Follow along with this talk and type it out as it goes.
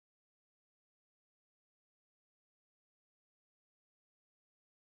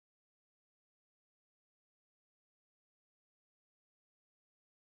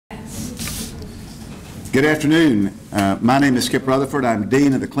Good afternoon. My name is Skip Rutherford. I'm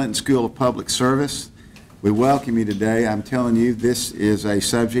Dean of the Clinton School of Public Service. We welcome you today. I'm telling you, this is a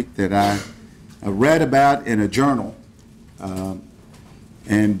subject that I read about in a journal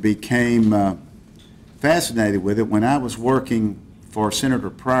and became fascinated with it when I was working for Senator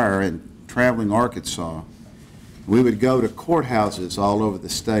Pryor in traveling Arkansas. We would go to courthouses all over the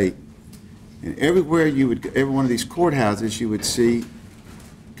state, and everywhere every one of these courthouses, you would see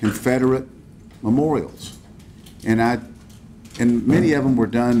Confederate memorials, and many of them were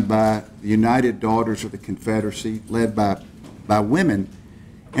done by the United Daughters of the Confederacy, led by women,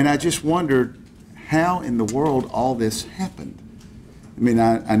 and I just wondered how in the world all this happened. I mean,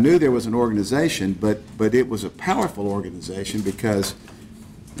 I knew there was an organization, but it was a powerful organization because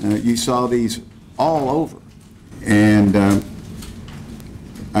you saw these all over, and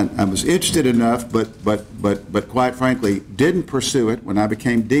I was interested enough, but quite frankly, didn't pursue it when I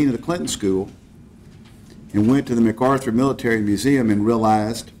became Dean of the Clinton School and went to the MacArthur Military Museum and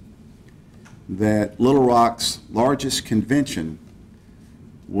realized that Little Rock's largest convention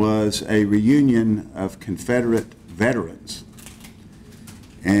was a reunion of Confederate veterans.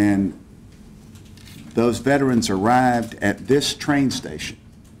 And those veterans arrived at this train station.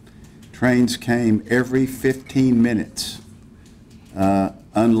 Trains came every 15 minutes,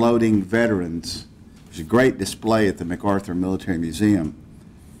 unloading veterans. There's a great display at the MacArthur Military Museum.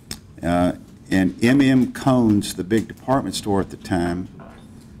 And M.M. Cohn's, the big department store at the time,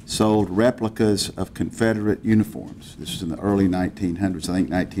 sold replicas of Confederate uniforms. This was in the early 1900s, I think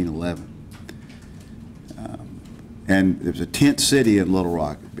 1911. And there was a tent city in Little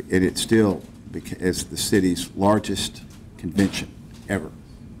Rock, and it still is the city's largest convention ever.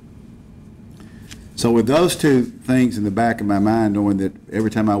 So with those two things in the back of my mind, knowing that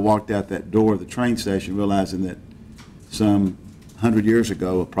every time I walked out that door of the train station, realizing that some 100 years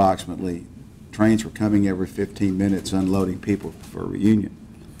ago approximately, trains were coming every 15 minutes unloading people for a reunion.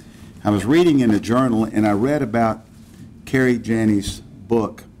 I was reading in a journal and I read about Carrie Janney's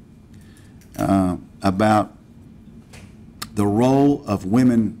book about the role of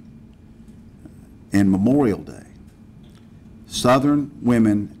women in Memorial Day. Southern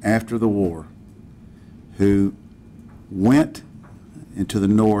women after the war who went into the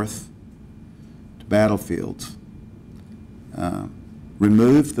North to battlefields,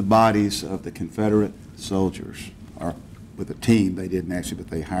 removed the bodies of the Confederate soldiers, or with a team, they didn't actually, but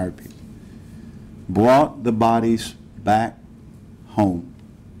they hired people, brought the bodies back home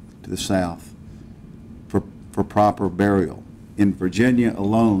to the South for proper burial. In Virginia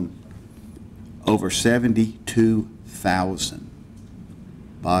alone, over 72,000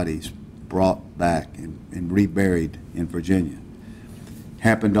 bodies brought back and reburied in Virginia.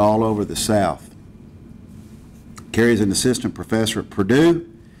 Happened all over the South. Carrie's an assistant professor at Purdue.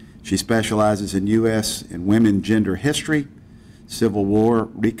 She specializes in U.S. and women gender history, Civil War,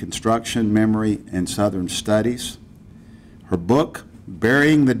 Reconstruction, memory, and Southern studies. Her book,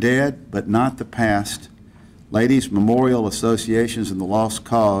 Burying the Dead But Not the Past, Ladies' Memorial Associations and the Lost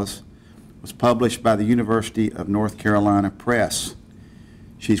Cause, was published by the University of North Carolina Press.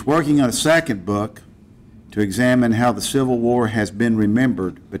 She's working on a second book to examine how the Civil War has been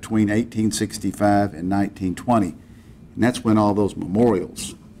remembered between 1865 and 1920. And that's when all those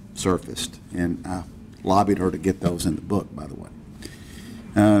memorials surfaced, and I lobbied her to get those in the book, by the way.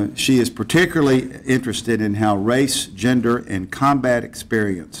 She is particularly interested in how race, gender, and combat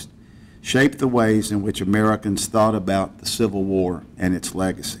experience shaped the ways in which Americans thought about the Civil War and its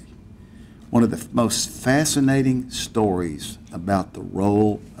legacy. One of the most fascinating stories about the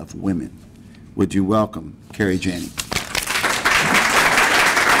role of women. Would you welcome Carrie Janney?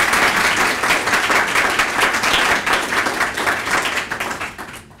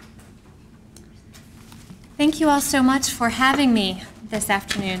 Thank you all so much for having me this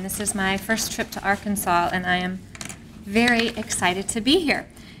afternoon. This is my first trip to Arkansas, and I am very excited to be here.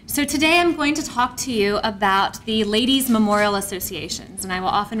 So today I'm going to talk to you about the Ladies' Memorial Associations, and I will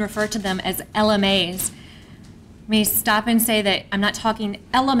often refer to them as LMAs. Let me stop and say that I'm not talking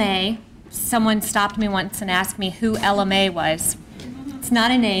LMA. Someone stopped me once and asked me who LMA was. It's not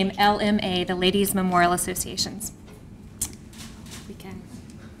a name, LMA, the Ladies' Memorial Associations. We can.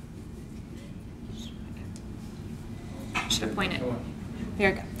 Should have pointed.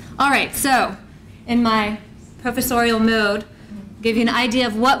 There we go. All right, so in my professorial mode, I'll give you an idea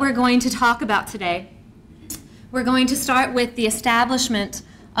of what we're going to talk about today. We're going to start with the establishment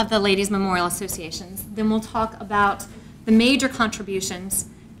of the Ladies' Memorial Associations. Then we'll talk about the major contributions.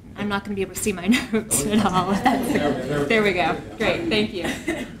 I'm not going to be able to see my notes at all. There we go. Great, thank you.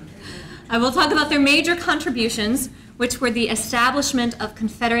 I will talk about their major contributions, which were the establishment of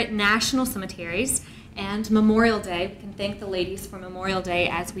Confederate national cemeteries and Memorial Day. We can thank the ladies for Memorial Day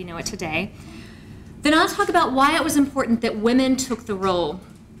as we know it today. Then I'll talk about why it was important that women took the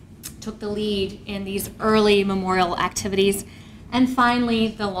lead in these early memorial activities, and finally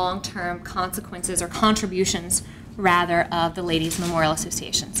the long-term consequences or contributions rather of the Ladies Memorial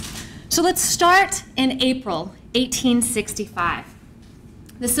Associations. So let's start in April 1865.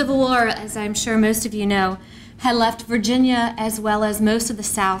 The Civil War, as I'm sure most of you know, had left Virginia as well as most of the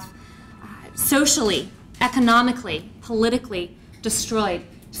South socially, economically, politically destroyed.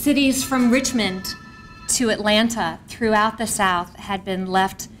 Cities from Richmond to Atlanta throughout the South had been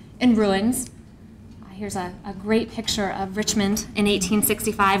left in ruins. Here's a great picture of Richmond in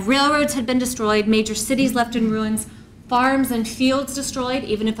 1865. Railroads had been destroyed, major cities left in ruins, farms and fields destroyed.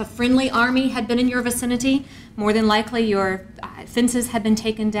 Even if a friendly army had been in your vicinity, more than likely your fences had been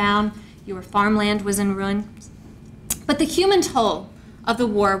taken down, your farmland was in ruins. But the human toll of the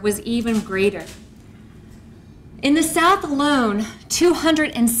war was even greater. In the South alone,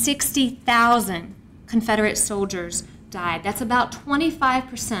 260,000 Confederate soldiers died. That's about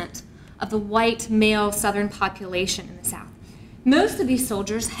 25% of the white male Southern population in the South. Most of these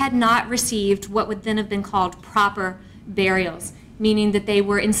soldiers had not received what would then have been called proper burials, meaning that they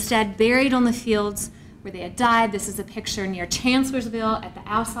were instead buried on the fields where they had died. This is a picture near Chancellorsville at the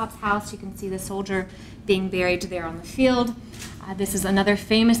Alsop's house. You can see the soldier being buried there on the field. This is another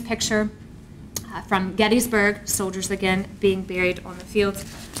famous picture from Gettysburg, soldiers again being buried on the fields.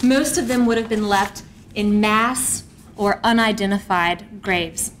 Most of them would have been left in mass or unidentified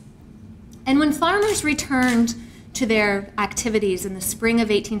graves. And when farmers returned to their activities in the spring of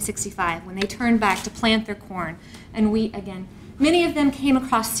 1865, when they turned back to plant their corn and wheat again, many of them came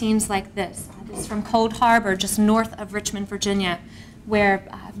across scenes like this. This is from Cold Harbor, just north of Richmond, Virginia, where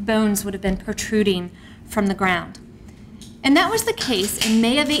bones would have been protruding from the ground. And that was the case in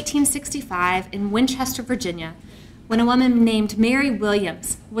May of 1865 in Winchester, Virginia, when a woman named Mary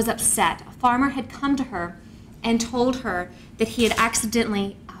Williams was upset. A farmer had come to her and told her that he had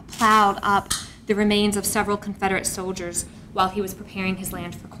accidentally plowed up the remains of several Confederate soldiers while he was preparing his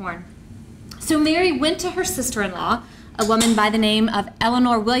land for corn. So Mary went to her sister-in-law, a woman by the name of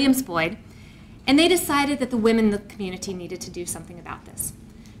Eleanor Williams Boyd, and they decided that the women in the community needed to do something about this.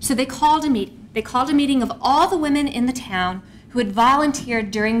 So they called a meeting. They called a meeting of all the women in the town who had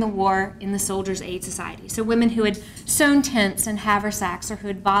volunteered during the war in the Soldiers' Aid Society. So women who had sewn tents and haversacks or who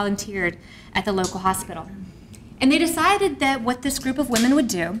had volunteered at the local hospital. And they decided that what this group of women would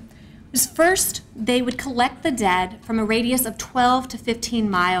do was first they would collect the dead from a radius of 12 to 15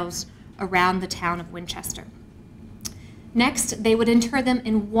 miles around the town of Winchester. Next, they would inter them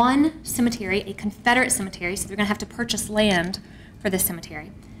in one cemetery, a Confederate cemetery, so they're going to have to purchase land for this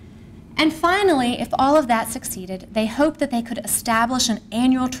cemetery. And finally, if all of that succeeded, they hoped that they could establish an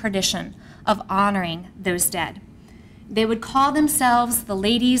annual tradition of honoring those dead. They would call themselves the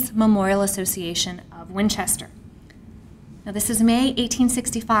Ladies Memorial Association of Winchester. Now, this is May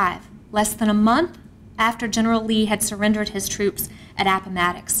 1865, less than a month after General Lee had surrendered his troops at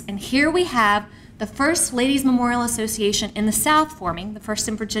Appomattox. And here we have the first Ladies Memorial Association in the South forming, the first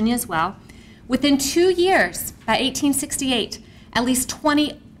in Virginia as well. Within 2 years, by 1868, at least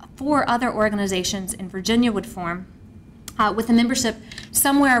 24 other organizations in Virginia would form, with a membership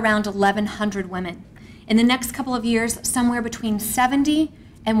somewhere around 1,100 women. In the next couple of years, somewhere between 70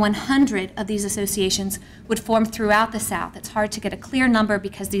 and 100 of these associations would form throughout the South. It's hard to get a clear number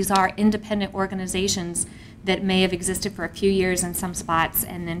because these are independent organizations that may have existed for a few years in some spots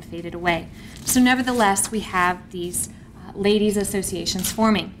and then faded away. So nevertheless, we have these ladies associations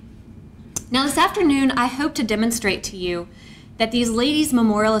forming. Now this afternoon, I hope to demonstrate to you that these ladies'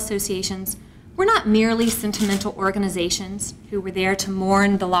 memorial associations were not merely sentimental organizations who were there to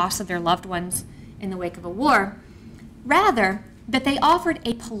mourn the loss of their loved ones in the wake of a war. Rather, that they offered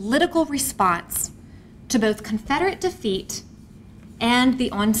a political response to both Confederate defeat and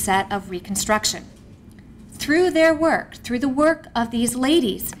the onset of Reconstruction. Through their work, through the work of these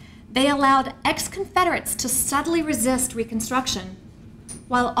ladies, they allowed ex-Confederates to subtly resist Reconstruction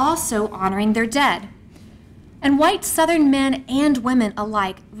while also honoring their dead. And white Southern men and women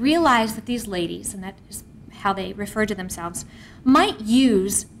alike realized that these ladies, and that is how they referred to themselves, might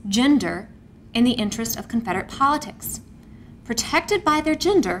use gender in the interest of Confederate politics. Protected by their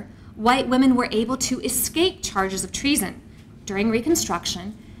gender, white women were able to escape charges of treason during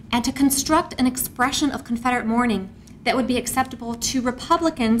Reconstruction and to construct an expression of Confederate mourning that would be acceptable to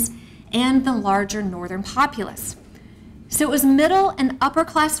Republicans and the larger Northern populace. So it was middle and upper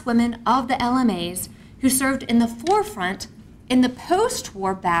class women of the LMAs who served in the forefront in the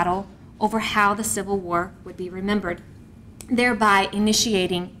post-war battle over how the Civil War would be remembered, thereby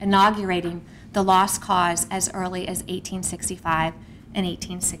inaugurating the lost cause as early as 1865 and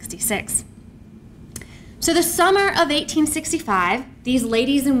 1866. So the summer of 1865, these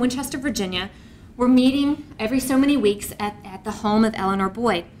ladies in Winchester, Virginia, were meeting every so many weeks at the home of Eleanor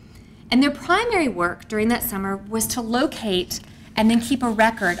Boyd. And their primary work during that summer was to locate and then keep a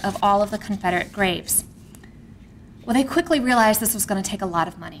record of all of the Confederate graves. Well, they quickly realized this was going to take a lot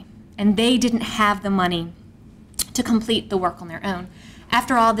of money, and they didn't have the money to complete the work on their own.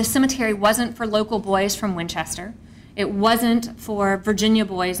 After all, this cemetery wasn't for local boys from Winchester. It wasn't for Virginia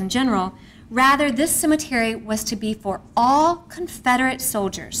boys in general. Rather, this cemetery was to be for all Confederate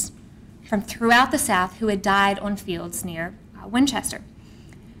soldiers from throughout the South who had died on fields near Winchester.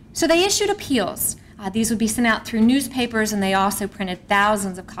 So they issued appeals. These would be sent out through newspapers, and they also printed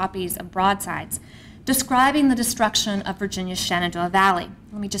thousands of copies of broadsides describing the destruction of Virginia's Shenandoah Valley.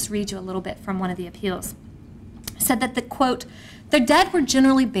 Let me just read you a little bit from one of the appeals. It said that the, quote, "The dead were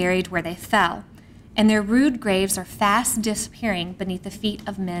generally buried where they fell, and their rude graves are fast disappearing beneath the feet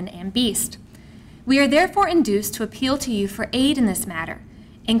of men and beasts. We are therefore induced to appeal to you for aid in this matter,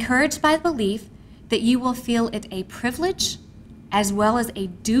 encouraged by the belief that you will feel it a privilege as well as a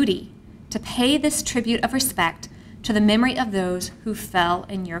duty to pay this tribute of respect to the memory of those who fell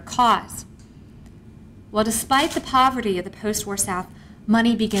in your cause." Well, despite the poverty of the post-war South,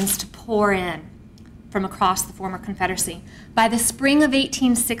 money begins to pour in from across the former Confederacy. By the spring of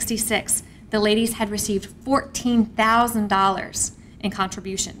 1866, the ladies had received $14,000 in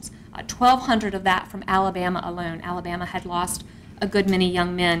contributions, 1,200 of that from Alabama alone. Alabama had lost a good many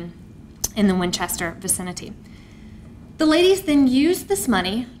young men in the Winchester vicinity. The ladies then used this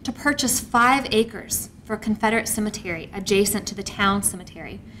money to purchase 5 acres for a Confederate cemetery adjacent to the town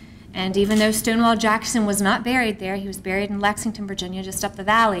cemetery. And even though Stonewall Jackson was not buried there, he was buried in Lexington, Virginia, just up the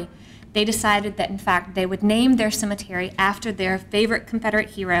valley, they decided that, in fact, they would name their cemetery after their favorite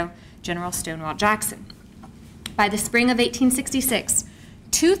Confederate hero, General Stonewall Jackson. By the spring of 1866,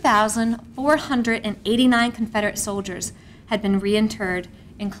 2,489 Confederate soldiers had been reinterred,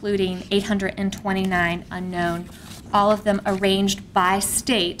 including 829 unknown, all of them arranged by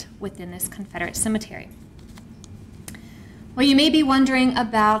state within this Confederate cemetery. Well, you may be wondering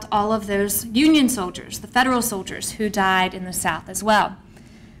about all of those Union soldiers, the Federal soldiers who died in the South as well.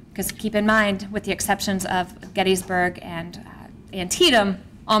 Because keep in mind, with the exceptions of Gettysburg and Antietam,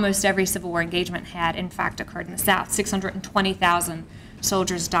 almost every Civil War engagement had, in fact, occurred in the South, 620,000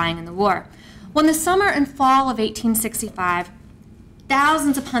 soldiers dying in the war. Well, in the summer and fall of 1865,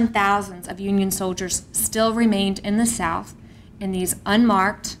 thousands upon thousands of Union soldiers still remained in the South in these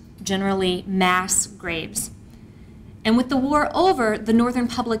unmarked, generally mass graves. And with the war over, the Northern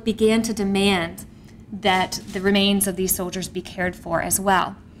public began to demand that the remains of these soldiers be cared for as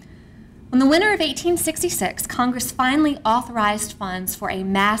well. In the winter of 1866, Congress finally authorized funds for a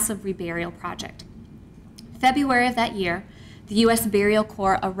massive reburial project. In February of that year, the U.S. Burial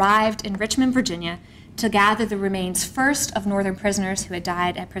Corps arrived in Richmond, Virginia, to gather the remains first of Northern prisoners who had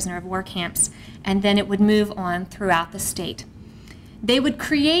died at prisoner of war camps, and then it would move on throughout the state. They would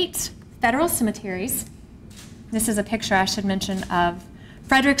create federal cemeteries. This is a picture I should mention of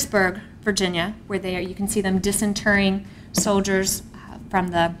Fredericksburg, Virginia, where you can see them disinterring soldiers from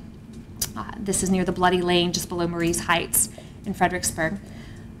the, this is near the Bloody Lane, just below Marie's Heights in Fredericksburg.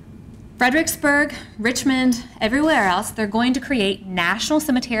 Fredericksburg, Richmond, everywhere else, they're going to create national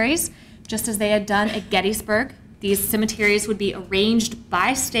cemeteries, just as they had done at Gettysburg. These cemeteries would be arranged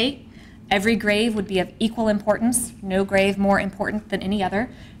by state. Every grave would be of equal importance, no grave more important than any other.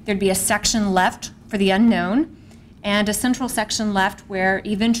 There'd be a section left for the unknown, and a central section left where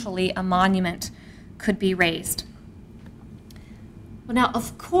eventually a monument could be raised. Well, now,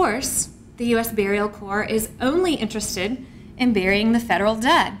 of course, the U.S. Burial Corps is only interested in burying the federal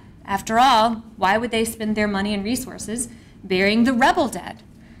dead. After all, why would they spend their money and resources burying the rebel dead?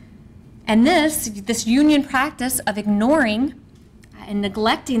 And this Union practice of ignoring and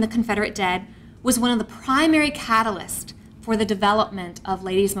neglecting the Confederate dead was one of the primary catalysts for the development of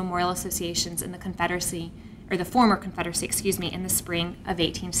ladies' memorial associations in the Confederacy, or the former Confederacy, excuse me, in the spring of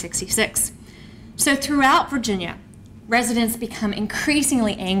 1866. So throughout Virginia, residents become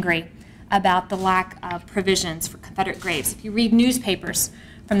increasingly angry about the lack of provisions for Confederate graves. If you read newspapers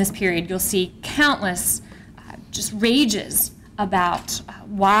from this period, you'll see countless just rages about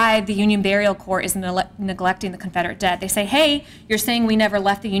why the Union Burial Corps is neglecting the Confederate dead. They say, hey, you're saying we never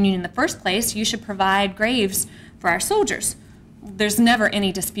left the Union in the first place. You should provide graves for our soldiers. There's never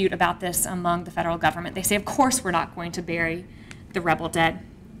any dispute about this among the federal government. They say, of course we're not going to bury the rebel dead.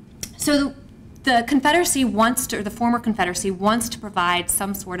 So the Confederacy wants to, or the former Confederacy wants to provide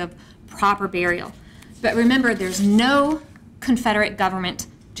some sort of proper burial. But remember, there's no Confederate government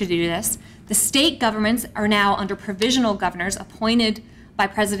to do this. The state governments are now under provisional governors appointed by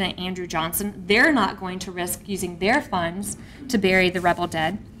President Andrew Johnson. They're not going to risk using their funds to bury the rebel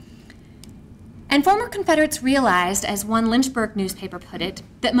dead. And former Confederates realized, as one Lynchburg newspaper put it,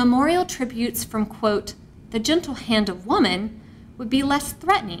 that memorial tributes from, quote, the gentle hand of woman would be less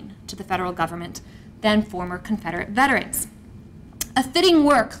threatening to the federal government than former Confederate veterans. A fitting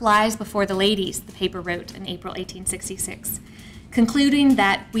work lies before the ladies, the paper wrote in April 1866, concluding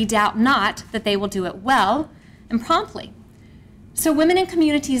that we doubt not that they will do it well and promptly. So women in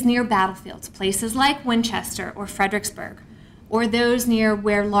communities near battlefields, places like Winchester or Fredericksburg, or those near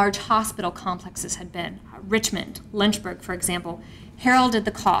where large hospital complexes had been, Richmond, Lynchburg, for example, heralded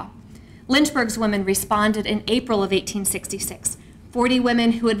the call. Lynchburg's women responded in April of 1866. 40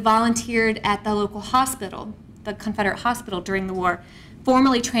 women who had volunteered at the local hospital, the Confederate hospital during the war,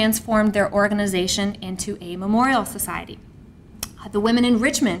 formally transformed their organization into a memorial society. The women in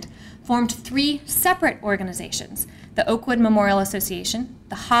Richmond formed 3 separate organizations: the Oakwood Memorial Association,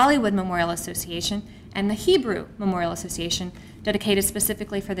 the Hollywood Memorial Association, and the Hebrew Memorial Association, dedicated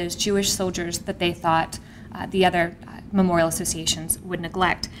specifically for those Jewish soldiers that they thought the other memorial associations would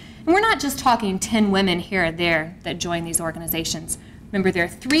neglect. And we're not just talking 10 women here or there that joined these organizations. Remember, there are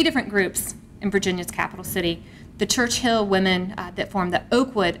 3 different groups in Virginia's capital city. The Churchill women that formed the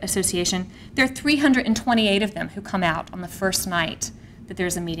Oakwood Association, there are 328 of them who come out on the first night that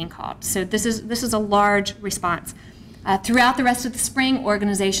there's a meeting called. So this is a large response. Throughout the rest of the spring,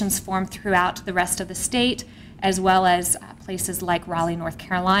 organizations formed throughout the rest of the state, as well as places like Raleigh, North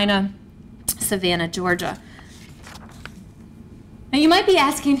Carolina, Savannah, Georgia. Now you might be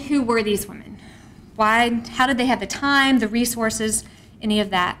asking, who were these women? How did they have the time, the resources, any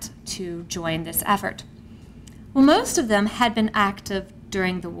of that to join this effort? Well, most of them had been active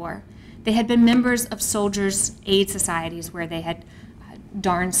during the war. They had been members of soldiers' aid societies where they had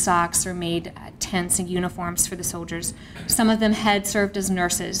darned socks or made tents and uniforms for the soldiers. Some of them had served as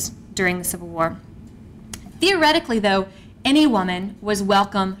nurses during the Civil War. Theoretically, though, any woman was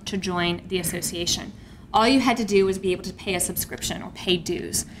welcome to join the association. All you had to do was be able to pay a subscription or pay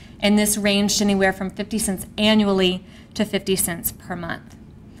dues, and this ranged anywhere from 50 cents annually to 50 cents per month.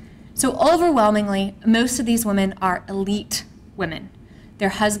 So overwhelmingly, most of these women are elite women. Their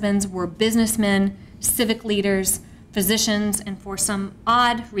husbands were businessmen, civic leaders, physicians, and for some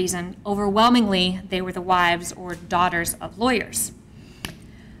odd reason, overwhelmingly, they were the wives or daughters of lawyers.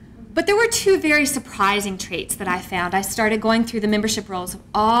 But there were 2 very surprising traits that I found. I started going through the membership rolls of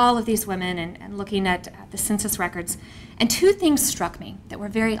all of these women and looking at the census records, and 2 things struck me that were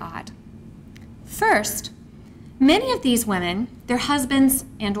very odd. First, many of these women, their husbands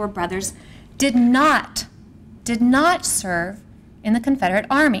and or brothers, did not serve in the Confederate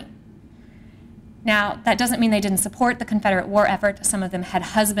Army. Now, that doesn't mean they didn't support the Confederate war effort. Some of them had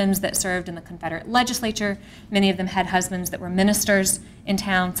husbands that served in the Confederate legislature. Many of them had husbands that were ministers in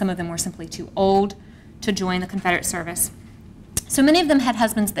town. Some of them were simply too old to join the Confederate service. So many of them had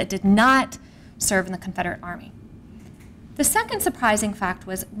husbands that did not serve in the Confederate Army. The second surprising fact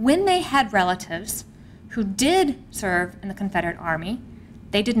was when they had relatives who did serve in the Confederate Army,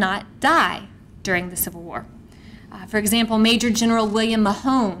 they did not die during the Civil War. For example, Major General William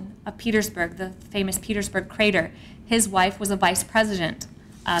Mahone of Petersburg, the famous Petersburg Crater, his wife was a vice president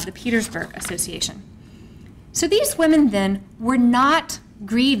of the Petersburg Association. So these women then were not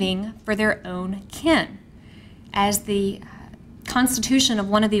grieving for their own kin. As the constitution of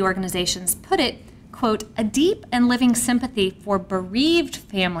one of the organizations put it, quote, a deep and living sympathy for bereaved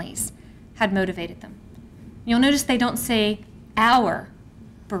families had motivated them. You'll notice they don't say our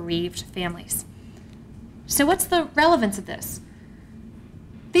bereaved families. So what's the relevance of this?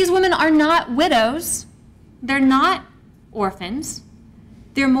 These women are not widows. They're not orphans.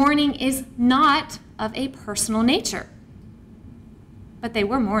 Their mourning is not of a personal nature. But they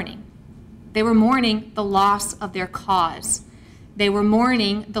were mourning. They were mourning the loss of their cause. They were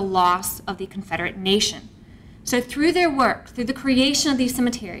mourning the loss of the Confederate nation. So through their work, through the creation of these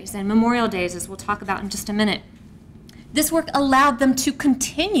cemeteries and memorial days, as we'll talk about in just a minute, this work allowed them to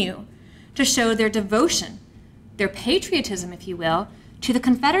continue to show their devotion, their patriotism, if you will, to the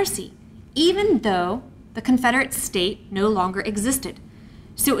Confederacy, even though the Confederate state no longer existed.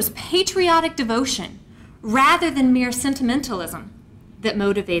 So it was patriotic devotion rather than mere sentimentalism that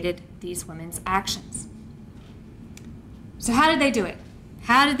motivated these women's actions. So how did they do it?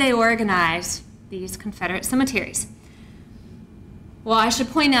 How did they organize these Confederate cemeteries? Well, I should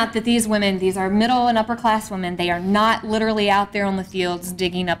point out that these women, these are middle and upper class women, they are not literally out there on the fields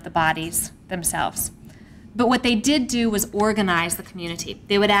digging up the bodies themselves. But what they did do was organize the community.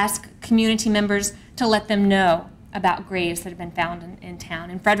 They would ask community members to let them know about graves that had been found in town.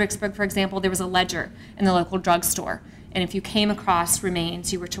 In Fredericksburg, for example, there was a ledger in the local drugstore, and if you came across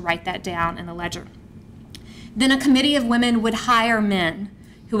remains, you were to write that down in the ledger. Then a committee of women would hire men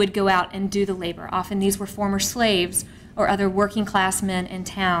who would go out and do the labor. Often these were former slaves or other working class men in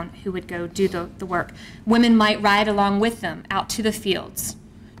town who would go do the work. Women might ride along with them out to the fields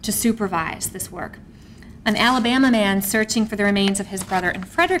to supervise this work. An Alabama man searching for the remains of his brother in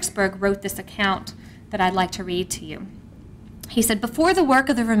Fredericksburg wrote this account that I'd like to read to you. He said, "Before the work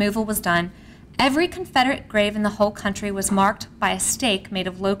of the removal was done, every Confederate grave in the whole country was marked by a stake made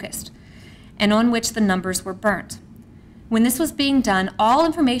of locust, and on which the numbers were burnt. When this was being done, all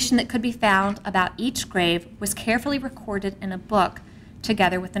information that could be found about each grave was carefully recorded in a book,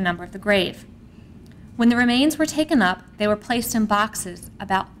 together with the number of the grave. When the remains were taken up, they were placed in boxes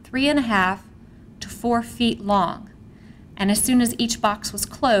about 3.5 to 4 feet long, and as soon as each box was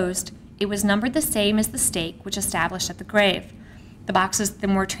closed, it was numbered the same as the stake which established at the grave. The boxes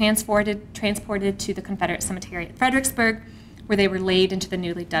then were transported to the Confederate cemetery at Fredericksburg, where they were laid into the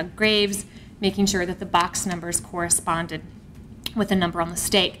newly dug graves, making sure that the box numbers corresponded with the number on the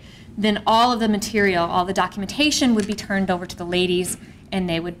stake. Then all of the material, all the documentation would be turned over to the ladies, and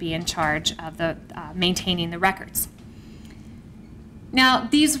they would be in charge of maintaining the records." Now,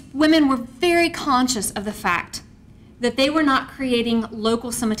 these women were very conscious of the fact that they were not creating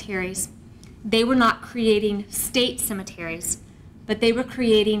local cemeteries, they were not creating state cemeteries, but they were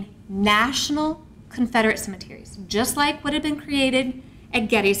creating national Confederate cemeteries, just like what had been created at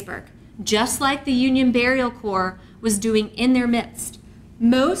Gettysburg, just like the Union Burial Corps was doing in their midst.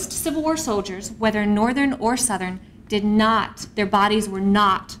 Most Civil War soldiers, whether Northern or Southern, their bodies were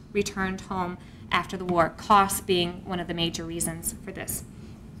not returned home after the war, costs being one of the major reasons for this.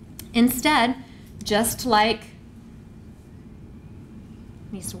 Instead, just like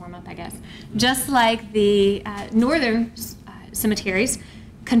the northern cemeteries,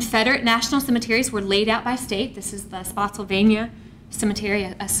 Confederate national cemeteries were laid out by state. This is the Spotsylvania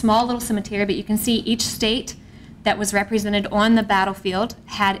Cemetery, a small little cemetery, but you can see each state that was represented on the battlefield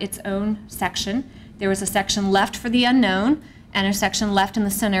had its own section. There was a section left for the unknown and a section left in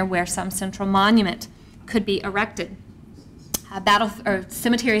the center where some central monument could be erected.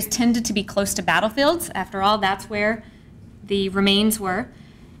 Cemeteries tended to be close to battlefields. After all, that's where the remains were.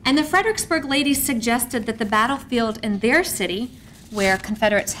 And the Fredericksburg ladies suggested that the battlefield in their city, where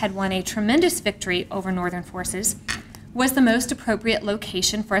Confederates had won a tremendous victory over Northern forces, was the most appropriate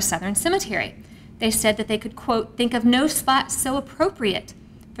location for a Southern cemetery. They said that they could, quote, "think of no spot so appropriate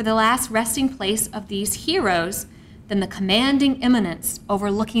for the last resting place of these heroes than the commanding eminence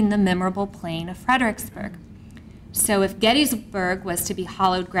overlooking the memorable plain of Fredericksburg." So if Gettysburg was to be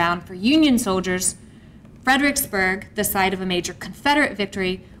hallowed ground for Union soldiers, Fredericksburg, the site of a major Confederate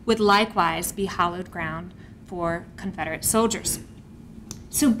victory, would likewise be hallowed ground for Confederate soldiers.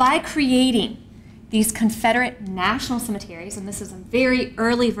 So by creating these Confederate national cemeteries, and this is a very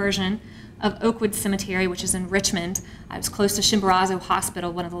early version of Oakwood Cemetery, which is in Richmond. It was close to Chimborazo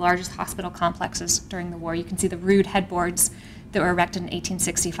Hospital, one of the largest hospital complexes during the war. You can see the rude headboards that were erected in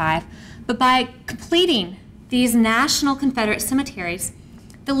 1865. But by completing these national Confederate cemeteries,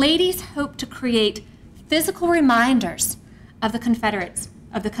 the ladies hoped to create physical reminders of the Confederates,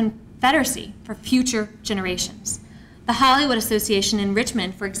 of the Confederacy for future generations. The Hollywood Association in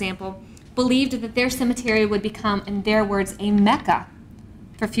Richmond, for example, believed that their cemetery would become, in their words, a mecca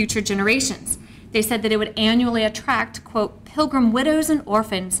for future generations. They said that it would annually attract, quote, "pilgrim widows and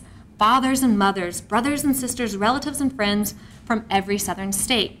orphans, fathers and mothers, brothers and sisters, relatives and friends from every Southern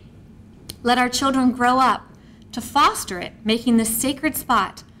state. Let our children grow up to foster it, making this sacred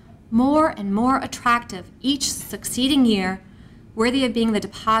spot more and more attractive each succeeding year, worthy of being the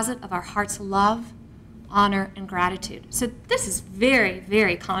deposit of our heart's love, honor, and gratitude." So this is very,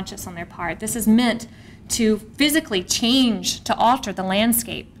 very conscious on their part. This is meant to physically change, to alter the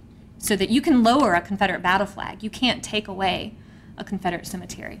landscape so that you can lower a Confederate battle flag. You can't take away a Confederate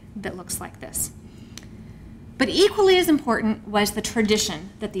cemetery that looks like this. But equally as important was the tradition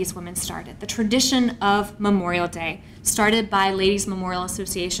that these women started, the tradition of Memorial Day, started by ladies' memorial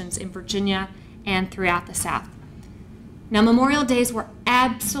associations in Virginia and throughout the South. Now, Memorial Days were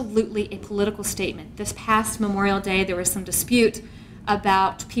absolutely a political statement. This past Memorial Day, there was some dispute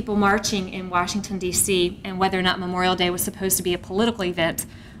about people marching in Washington, D.C., and whether or not Memorial Day was supposed to be a political event.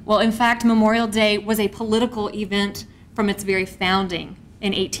 Well, in fact, Memorial Day was a political event from its very founding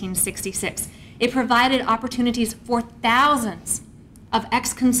in 1866. It provided opportunities for thousands of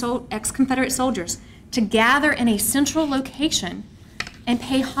ex-Confederate soldiers to gather in a central location and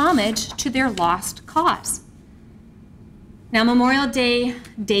pay homage to their lost cause. Now, Memorial Day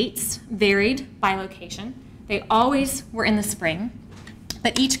dates varied by location. They always were in the spring,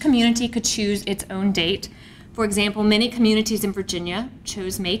 but each community could choose its own date. For example, many communities in Virginia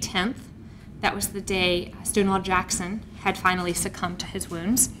chose May 10th. That was the day Stonewall Jackson had finally succumbed to his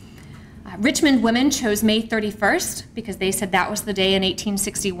wounds. Richmond women chose May 31st because they said that was the day in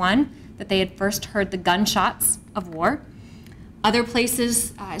 1861 that they had first heard the gunshots of war. Other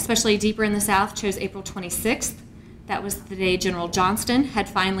places, especially deeper in the South, chose April 26th. That was the day General Johnston had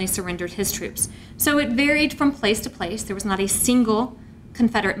finally surrendered his troops. So it varied from place to place. There was not a single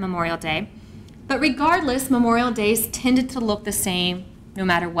Confederate Memorial Day. But regardless, Memorial Days tended to look the same no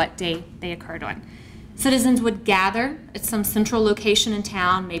matter what day they occurred on. Citizens would gather at some central location in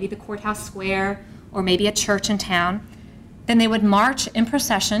town, maybe the courthouse square or maybe a church in town. Then they would march in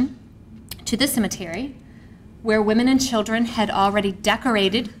procession to the cemetery where women and children had already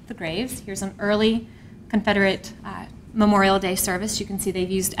decorated the graves. Here's an early Confederate Memorial Day service. You can see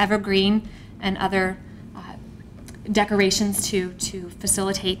they've used evergreen and other decorations to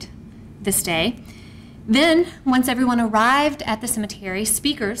facilitate this day. Then, once everyone arrived at the cemetery,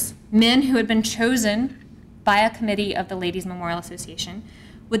 speakers, men who had been chosen by a committee of the Ladies Memorial Association,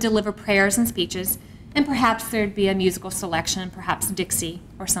 would deliver prayers and speeches, and perhaps there'd be a musical selection, perhaps Dixie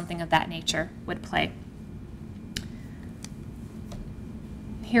or something of that nature would play.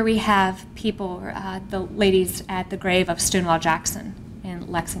 Here we have people, the ladies at the grave of Stonewall Jackson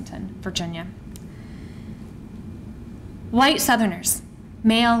in Lexington, Virginia. White Southerners,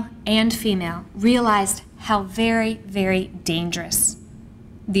 male and female, realized how very, very dangerous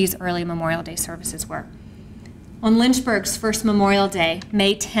these early Memorial Day services were. On Lynchburg's first Memorial Day,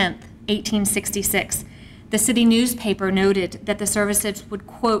 May 10th, 1866, the city newspaper noted that the services would,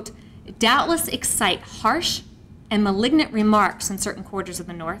 quote, doubtless excite harsh and malignant remarks in certain quarters of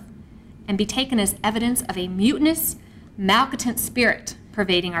the North and be taken as evidence of a mutinous, malcontent spirit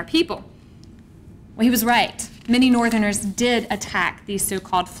pervading our people. Well, he was right. Many Northerners did attack these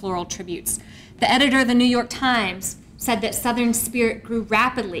so-called floral tributes. The editor of the New York Times said that Southern spirit grew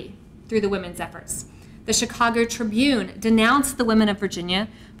rapidly through the women's efforts. The Chicago Tribune denounced the women of Virginia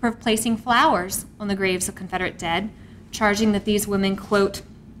for placing flowers on the graves of Confederate dead, charging that these women, quote,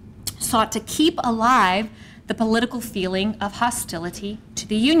 sought to keep alive the political feeling of hostility to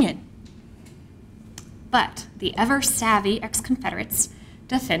the Union. But the ever-savvy ex-Confederates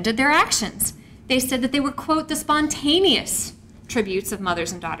defended their actions. They said that they were, quote, the spontaneous tributes of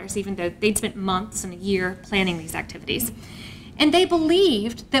mothers and daughters, even though they'd spent months and a year planning these activities. And they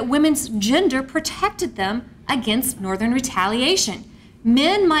believed that women's gender protected them against Northern retaliation.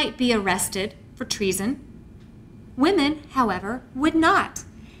 Men might be arrested for treason. Women, however, would not.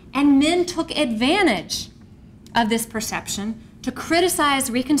 And men took advantage of this perception to criticize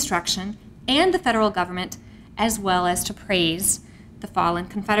Reconstruction and the federal government, as well as to praise the fallen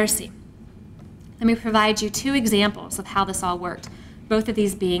Confederacy. Let me provide you two examples of how this all worked, both of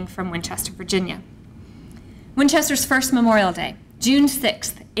these being from Winchester, Virginia. Winchester's first Memorial Day, June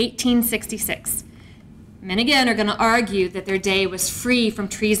 6th, 1866. Men again are going to argue that their day was free from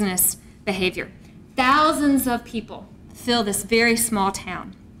treasonous behavior. Thousands of people fill this very small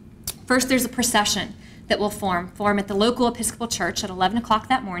town. First, there's a procession that will form at the local Episcopal Church at 11 o'clock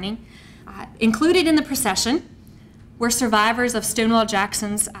that morning. Included in the procession were survivors of Stonewall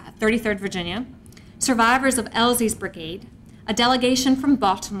Jackson's 33rd Virginia, survivors of Elzey's brigade, a delegation from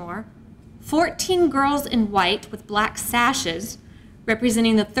Baltimore, 14 girls in white with black sashes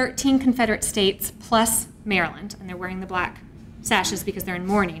representing the 13 Confederate states plus Maryland, and they're wearing the black sashes because they're in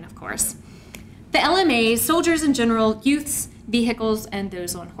mourning, of course. The LMAs, soldiers in general, youths, vehicles, and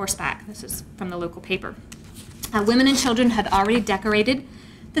those on horseback. This is from the local paper. Women and children had already decorated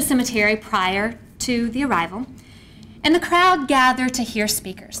the cemetery prior to the arrival, and the crowd gathered to hear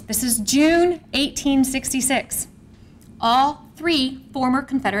speakers. This is June 1866. All three former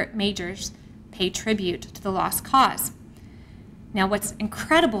Confederate majors paid tribute to the lost cause. Now, what's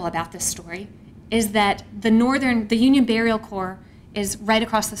incredible about this story is that the Union Burial Corps is right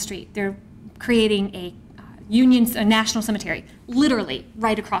across the street. They're creating a national cemetery, literally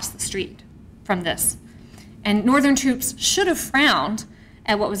right across the street from this. And Northern troops should have frowned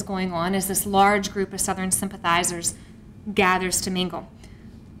at what was going on as this large group of Southern sympathizers gathers to mingle.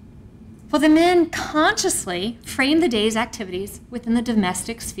 Well, the men consciously framed the day's activities within the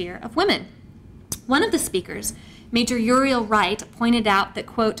domestic sphere of women. One of the speakers, Major Uriel Wright, pointed out that,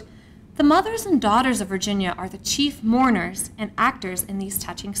 quote, the mothers and daughters of Virginia are the chief mourners and actors in these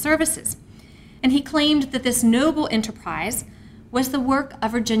touching services. And he claimed that this noble enterprise was the work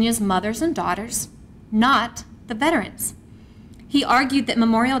of Virginia's mothers and daughters, not the veterans. He argued that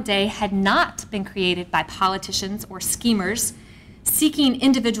Memorial Day had not been created by politicians or schemers, seeking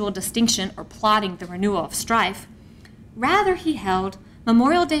individual distinction or plotting the renewal of strife. Rather, he held,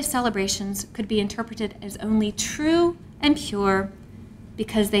 Memorial Day celebrations could be interpreted as only true and pure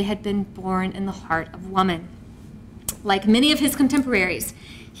because they had been born in the heart of woman. Like many of his contemporaries,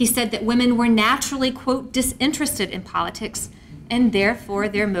 he said that women were naturally, quote, disinterested in politics, and therefore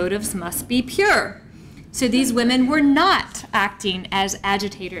their motives must be pure. So these women were not acting as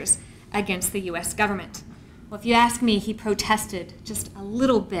agitators against the U.S. government. Well, if you ask me, he protested just a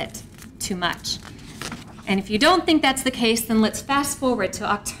little bit too much. And if you don't think that's the case, then let's fast forward to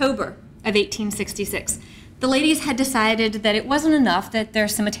October of 1866. The ladies had decided that it wasn't enough that their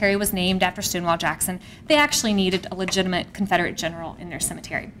cemetery was named after Stonewall Jackson. They actually needed a legitimate Confederate general in their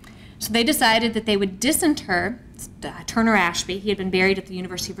cemetery. So they decided that they would disinter Turner Ashby. He had been buried at the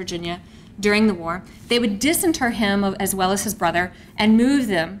University of Virginia during the war. They would disinter him as well as his brother and move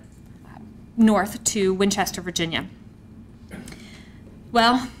them north to Winchester, Virginia.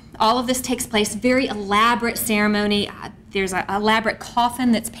 Well, all of this takes place, very elaborate ceremony. There's an elaborate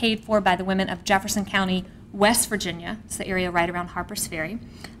coffin that's paid for by the women of Jefferson County, West Virginia. It's the area right around Harper's Ferry.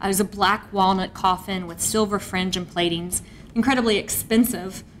 It was a black walnut coffin with silver fringe and platings. Incredibly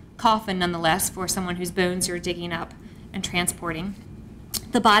expensive coffin, nonetheless, for someone whose bones you're digging up and transporting.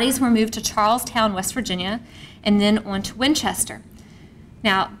 The bodies were moved to Charlestown, West Virginia, and then on to Winchester.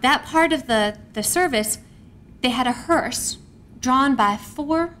 Now, that part of the service, they had a hearse drawn by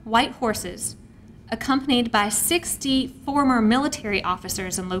 4 white horses, accompanied by 60 former military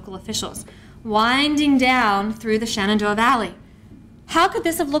officers and local officials, winding down through the Shenandoah Valley. How could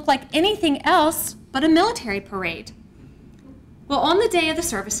this have looked like anything else but a military parade? Well, on the day of the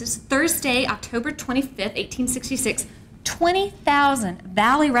services, Thursday, October 25th, 1866, 20,000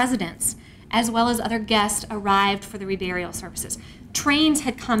 Valley residents, as well as other guests, arrived for the reburial services. Trains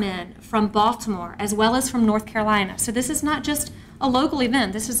had come in from Baltimore, as well as from North Carolina. So this is not just a local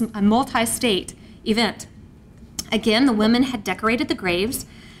event, this is a multi-state event. Again, the women had decorated the graves,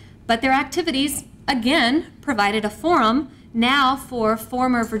 but their activities, again, provided a forum now for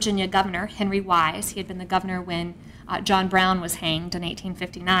former Virginia Governor Henry Wise. He had been the governor when John Brown was hanged in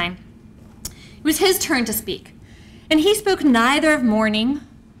 1859. It was his turn to speak, and he spoke neither of mourning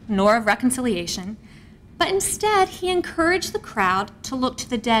nor of reconciliation, but instead he encouraged the crowd to look to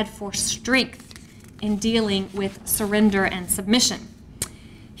the dead for strength in dealing with surrender and submission.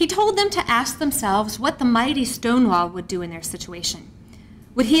 He told them to ask themselves what the mighty Stonewall would do in their situation.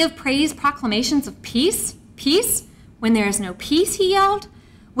 Would he have praised proclamations of peace? Peace? When there is no peace, he yelled?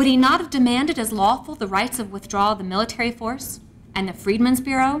 Would he not have demanded as lawful the rights of withdrawal of the military force and the Freedmen's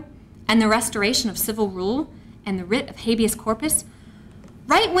Bureau and the restoration of civil rule and the writ of habeas corpus?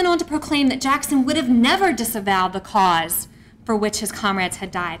 Wright went on to proclaim that Jackson would have never disavowed the cause for which his comrades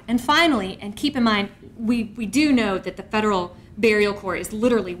had died. And finally, and keep in mind, we do know that the Federal Burial Corps is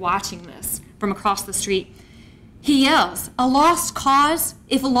literally watching this from across the street. He yells, "A lost cause?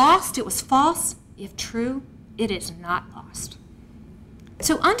 If lost, it was false. If true, it is not lost."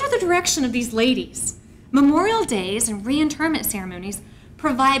 So under the direction of these ladies, Memorial Days and reinterment ceremonies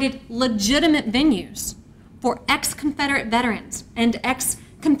provided legitimate venues for ex-Confederate veterans and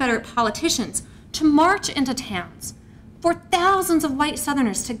ex-Confederate politicians to march into towns, for thousands of white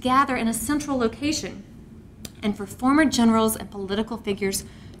Southerners to gather in a central location, and for former generals and political figures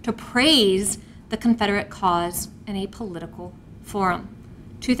to praise the Confederate cause in a political forum.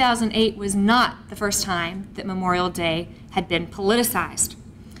 2008 was not the first time that Memorial Day had been politicized.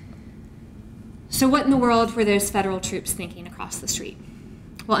 So what in the world were those federal troops thinking across the street?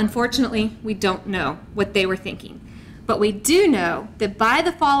 Well, unfortunately, we don't know what they were thinking. But we do know that by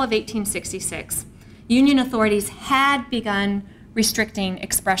the fall of 1866, Union authorities had begun restricting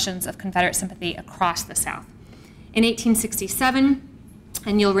expressions of Confederate sympathy across the South. In 1867,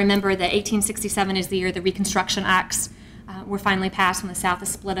 and you'll remember that 1867 is the year the Reconstruction Acts were finally passed when the South is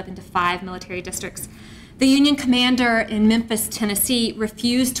split up into 5 military districts. The Union commander in Memphis, Tennessee,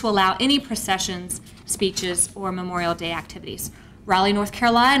 refused to allow any processions, speeches, or Memorial Day activities. Raleigh, North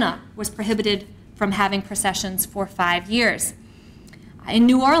Carolina was prohibited from having processions for 5 years. In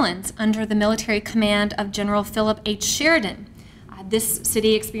New Orleans, under the military command of General Philip H. Sheridan, this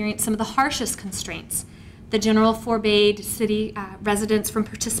city experienced some of the harshest constraints. The general forbade city residents from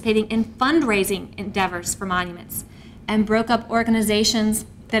participating in fundraising endeavors for monuments and broke up organizations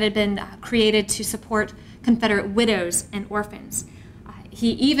that had been created to support Confederate widows and orphans.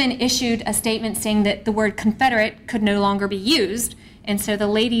 He even issued a statement saying that the word Confederate could no longer be used, and so the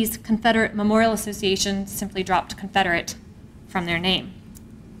Ladies' Confederate Memorial Association simply dropped Confederate from their name.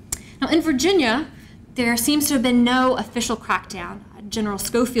 Now in Virginia, there seems to have been no official crackdown. General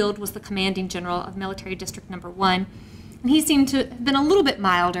Schofield was the commanding general of Military District Number 1. and he seemed to have been a little bit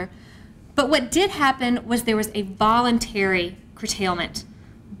milder. But what did happen was there was a voluntary curtailment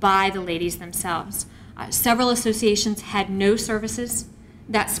by the ladies themselves. Several associations had no services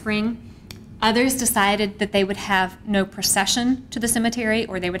that spring. Others decided that they would have no procession to the cemetery,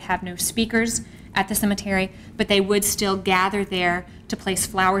 or they would have no speakers at the cemetery, but they would still gather there to place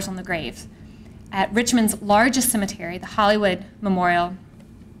flowers on the graves. At Richmond's largest cemetery, the Hollywood Memorial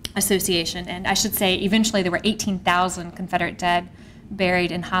Association, and I should say eventually there were 18,000 Confederate dead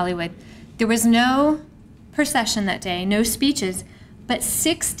buried in Hollywood, there was no procession that day, no speeches, but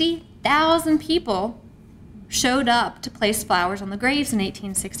 60,000 people showed up to place flowers on the graves in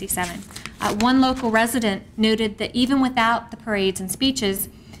 1867. One local resident noted that even without the parades and speeches,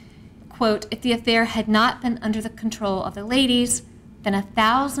 quote, if the affair had not been under the control of the ladies, then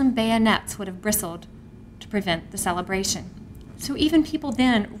 1,000 bayonets would have bristled to prevent the celebration. So even people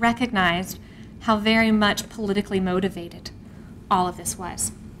then recognized how very much politically motivated all of this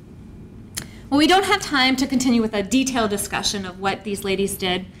was. Well, we don't have time to continue with a detailed discussion of what these ladies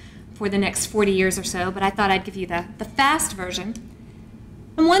did for the next 40 years or so, but I thought I'd give you the fast version.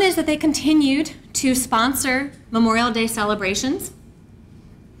 And one is that they continued to sponsor Memorial Day celebrations.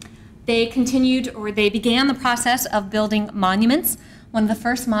 They began the process of building monuments. One of the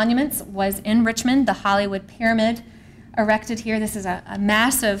first monuments was in Richmond, the Hollywood Pyramid, erected here. This is a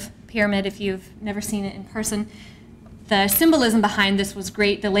massive pyramid if you've never seen it in person. The symbolism behind this was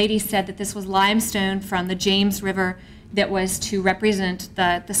great. The ladies said that this was limestone from the James River that was to represent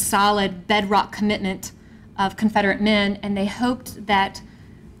the solid bedrock commitment of Confederate men, and they hoped that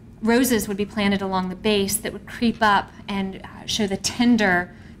roses would be planted along the base that would creep up and show the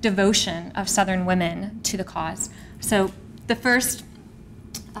tender devotion of Southern women to the cause. So the first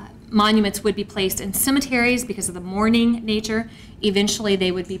monuments would be placed in cemeteries because of the mourning nature. Eventually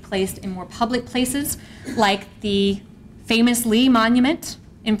they would be placed in more public places, like the famous Lee Monument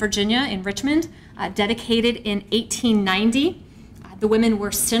in Virginia, in Richmond, dedicated in 1890. The women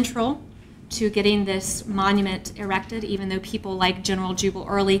were central to getting this monument erected, even though people like General Jubal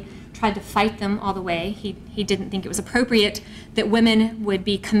Early tried to fight them all the way. He didn't think it was appropriate that women would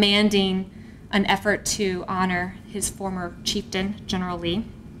be commanding an effort to honor his former chieftain, General Lee.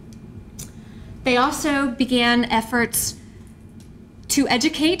 They also began efforts to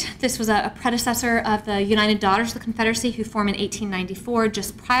educate. This was a predecessor of the United Daughters of the Confederacy, who formed in 1894.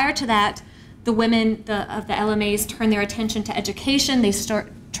 Just prior to that, the women of the LMAs turned their attention to education. They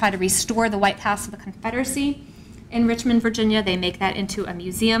try to restore the White House of the Confederacy in Richmond, Virginia. They make that into a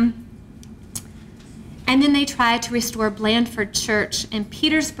museum. And then they try to restore Blandford Church in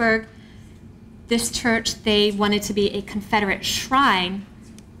Petersburg. This church, they wanted to be a Confederate shrine,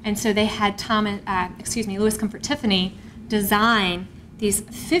 and so they had Louis Comfort Tiffany design these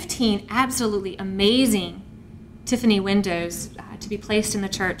 15 absolutely amazing Tiffany windows to be placed in the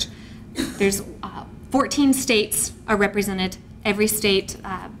church. There's 14 states are represented, every state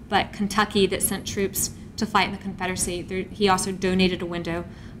but Kentucky that sent troops to fight in the Confederacy. He also donated a window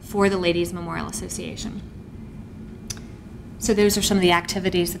for the Ladies Memorial Association. So those are some of the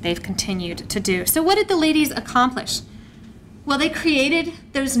activities that they've continued to do. So what did the ladies accomplish? Well, they created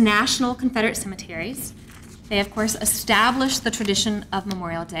those national Confederate cemeteries. They, of course, established the tradition of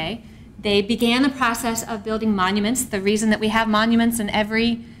Memorial Day. They began the process of building monuments. The reason that we have monuments in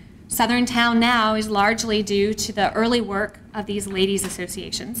every Southern town now is largely due to the early work of these ladies'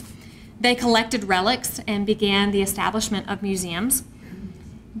 associations. They collected relics and began the establishment of museums.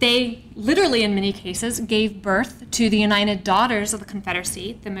 They literally, in many cases, gave birth to the United Daughters of the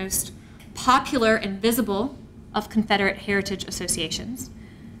Confederacy, the most popular and visible of Confederate heritage associations.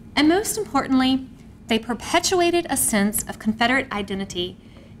 And most importantly, they perpetuated a sense of Confederate identity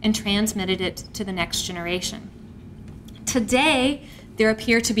and transmitted it to the next generation. Today, there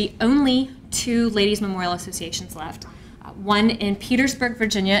appear to be only 2 Ladies Memorial Associations left, one in Petersburg,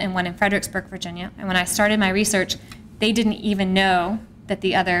 Virginia, and one in Fredericksburg, Virginia. And when I started my research, they didn't even know that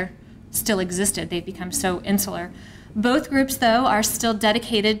the other still existed. They've become so insular. Both groups, though, are still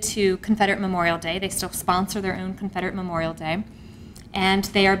dedicated to Confederate Memorial Day. They still sponsor their own Confederate Memorial Day. And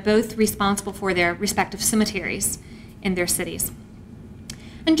they are both responsible for their respective cemeteries in their cities.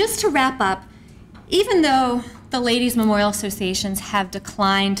 And just to wrap up, even though the Ladies Memorial Associations have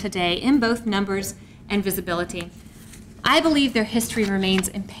declined today in both numbers and visibility, I believe their history remains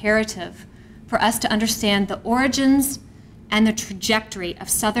imperative for us to understand the origins and the trajectory of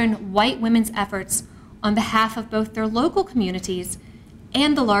Southern white women's efforts on behalf of both their local communities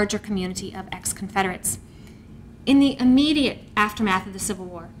and the larger community of ex-Confederates. In the immediate aftermath of the Civil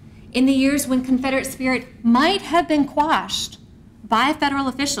War, in the years when Confederate spirit might have been quashed by federal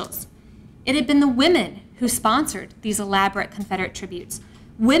officials, it had been the women who sponsored these elaborate Confederate tributes,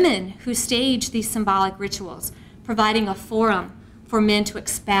 women who staged these symbolic rituals, providing a forum for men to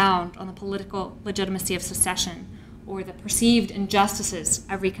expound on the political legitimacy of secession or the perceived injustices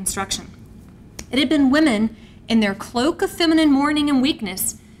of Reconstruction. It had been women in their cloak of feminine mourning and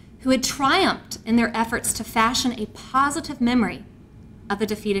weakness who had triumphed in their efforts to fashion a positive memory of the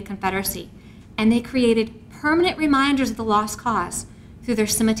defeated Confederacy, and they created permanent reminders of the lost cause through their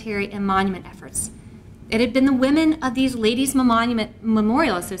cemetery and monument efforts. It had been the women of these ladies'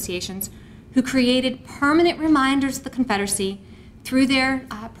 memorial associations who created permanent reminders of the Confederacy through their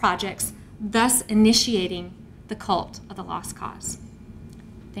projects, thus initiating the cult of the lost cause.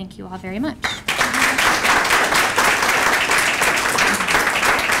 Thank you all very much.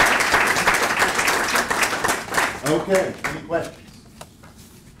 Okay, any questions?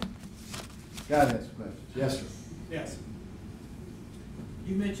 God has questions. Yes, sir. Yes.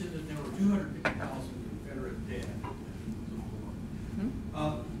 You mentioned that there were 250,000 Confederate dead.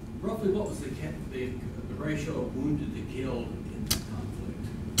 Roughly, what was the ratio of wounded to killed in the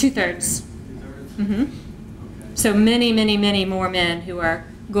conflict? 2/3. 2/3? Mm-hmm. Okay. So many, many, many more men who are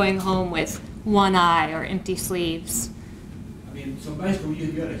going home with one eye or empty sleeves. I mean, so basically,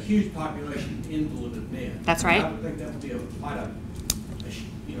 you got a huge population of invalided men. That's right. I would think that would be quite a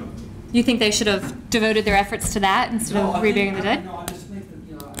You think they should have devoted their efforts to that instead of reburying the dead? No, I just think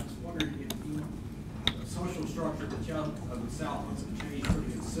that, I just wondered if, the social structure of the South must have changed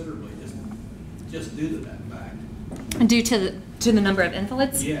pretty considerably just due to that fact. And due to the number of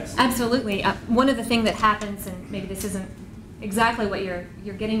invalids? Yes. Absolutely. One of the things that happens, and maybe this isn't exactly what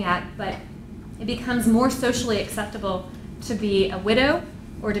you're getting at, but it becomes more socially acceptable to be a widow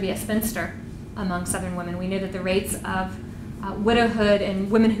or to be a spinster among Southern women. We know that the rates of widowhood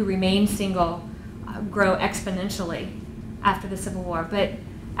and women who remain single grow exponentially after the Civil War. But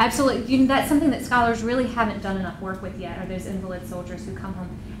absolutely, that's something that scholars really haven't done enough work with yet, are those invalid soldiers who come home.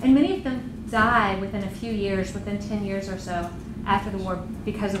 And many of them die within a few years, within 10 years or so after the war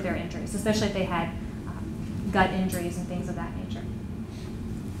because of their injuries, especially if they had gut injuries and things of that nature.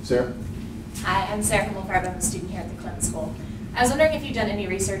 Sarah? Hi, I'm Sarah from Wolfram. I'm a student here at the Clinton School. I was wondering if you've done any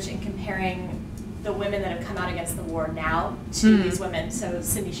research in comparing the women that have come out against the war now to these women, so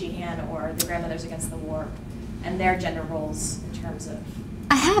Cindy Sheehan or the grandmothers against the war, and their gender roles in terms of...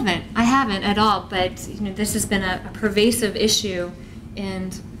 I haven't at all, but this has been a pervasive issue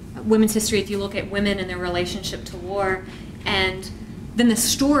in women's history. If you look at women and their relationship to war, and then the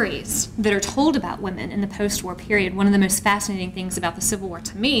stories that are told about women in the post-war period, one of the most fascinating things about the Civil War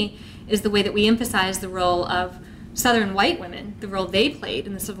to me is the way that we emphasize the role of Southern white women, the role they played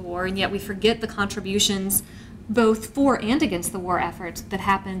in the Civil War, and yet we forget the contributions both for and against the war effort that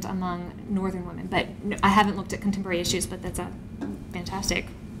happened among Northern women. But I haven't looked at contemporary issues, but that's a fantastic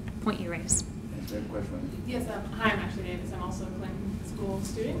point you raise. Yes, hi, I'm Ashley Davis. I'm also a Clinton School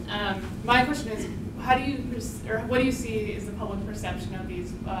student. My question is, what do you see is the public perception of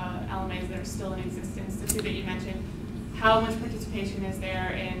these LMAs that are still in existence, the two that you mentioned? How much participation is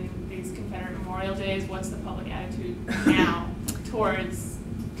there in these Confederate Memorial Days? What's the public attitude now towards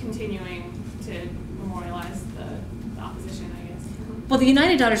continuing to memorialize the opposition, I guess? Well, the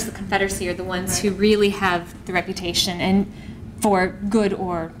United Daughters of the Confederacy are the ones who really have the reputation, and for good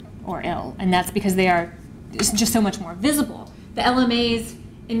or ill, and that's because they are just so much more visible. The LMAs,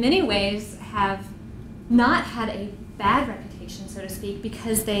 in many ways, have not had a bad reputation, so to speak,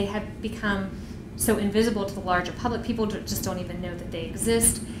 because they have become so invisible to the larger public. People just don't even know that they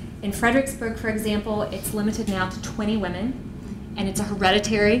exist. In Fredericksburg, for example, it's limited now to 20 women, and it's a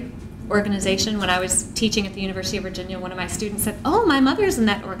hereditary organization. When I was teaching at the University of Virginia, one of my students said, "Oh, my mother's in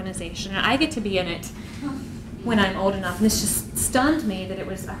that organization, and I get to be in it when I'm old enough." And this just stunned me that it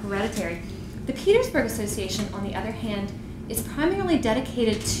was a hereditary. The Petersburg Association, on the other hand, is primarily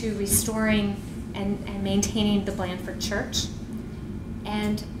dedicated to restoring and maintaining the Blandford Church.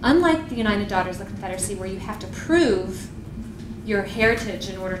 And unlike the United Daughters of the Confederacy, where you have to prove your heritage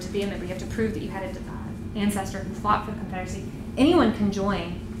in order to be a member, you have to prove that you had an ancestor who fought for the Confederacy, anyone can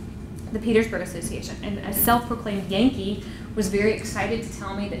join the Petersburg Association. And a self-proclaimed Yankee was very excited to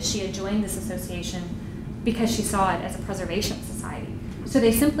tell me that she had joined this association because she saw it as a preservation society. So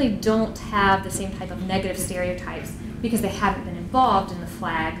they simply don't have the same type of negative stereotypes because they haven't been involved in the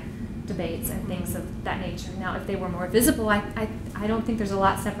flag debates and things of that nature. Now, if they were more visible, I don't think there's a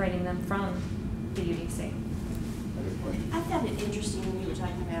lot separating them from the UDC. I found it interesting when you were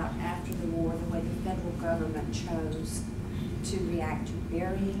talking about after the war, the way the federal government chose to react to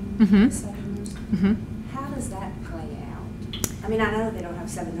burying the Southerners. How does that play out? I mean, I know they don't have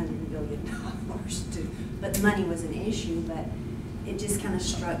 $700 billion but money was an issue, but it just kind of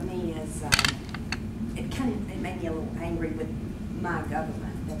struck me as it made me a little angry with my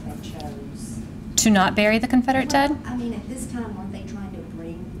government that they chose. To not bury the Confederate dead? I mean, at this time, weren't they trying to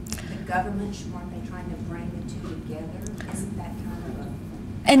bring, the government, weren't they trying to bring the two together? Isn't that kind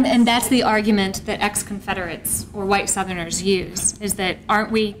of a... And that's the argument that ex-Confederates or white Southerners use, is that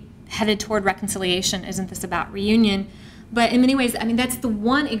aren't we headed toward reconciliation? Isn't this about reunion? But in many ways, I mean, that's the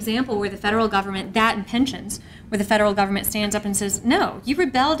one example where the federal government, that and pensions, where the federal government stands up and says, no, you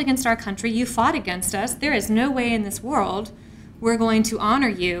rebelled against our country, you fought against us, there is no way in this world we're going to honor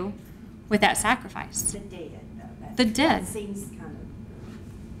you with that sacrifice. The dead, though. The dead. That seems kind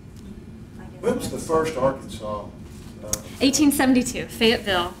of... I guess When was the that's- first Arkansas? 1872,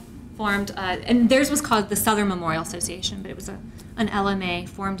 Fayetteville formed, and theirs was called the Southern Memorial Association, but it was an LMA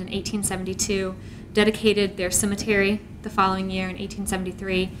formed in 1872, dedicated their cemetery the following year in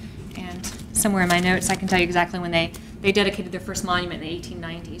 1873, and somewhere in my notes I can tell you exactly when they dedicated their first monument in the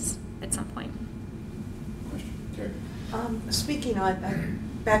 1890s at some point. Question, Terry. Speaking on,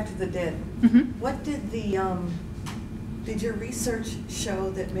 back to the dead, what did did your research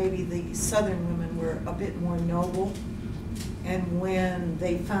show that maybe the Southern women were a bit more noble, and when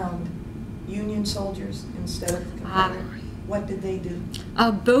they found Union soldiers instead of Confederate, what did they do?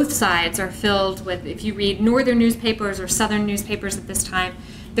 Both sides are filled with, if you read Northern newspapers or Southern newspapers at this time,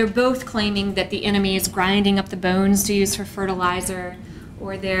 they're both claiming that the enemy is grinding up the bones to use for fertilizer,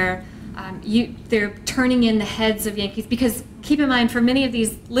 or they're turning in the heads of Yankees, because keep in mind, for many of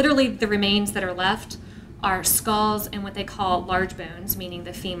these, literally the remains that are left are skulls and what they call large bones, meaning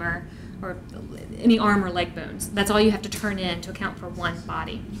the femur or any arm or leg bones. That's all you have to turn in to account for one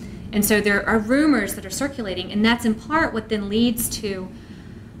body. And so there are rumors that are circulating, and that's in part what then leads to,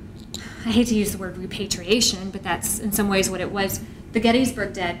 I hate to use the word repatriation, but that's in some ways what it was, the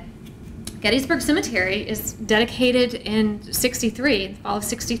Gettysburg dead. Gettysburg Cemetery is dedicated in 63, in the fall of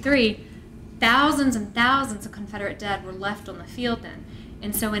 63. Thousands and thousands of Confederate dead were left on the field then.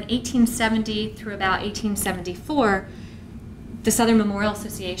 And so in 1870 through about 1874, the Southern Memorial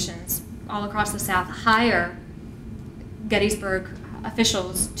Associations all across the South hire Gettysburg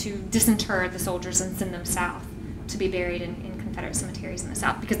officials to disinter the soldiers and send them south to be buried in Confederate cemeteries in the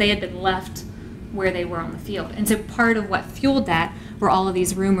South, because they had been left where they were on the field. And so part of what fueled that were all of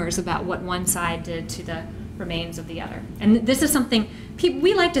these rumors about what one side did to the remains of the other. And this is something,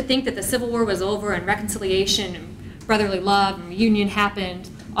 we like to think that the Civil War was over and reconciliation and brotherly love and reunion happened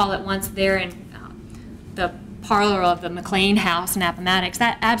all at once there in the parlor of the McLean house in Appomattox.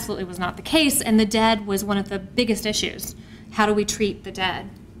 That absolutely was not the case, and the dead was one of the biggest issues. How do we treat the dead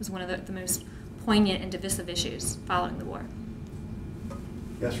was one of the most poignant and divisive issues following the war.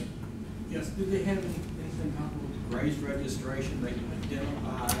 Yes, sir. Yes, did they have anything happen with the graves registration? They can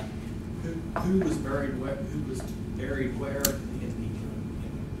identify who was buried where,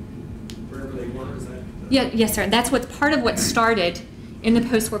 wherever they were. Is that? Yes, sir. And that's what's part of what started in the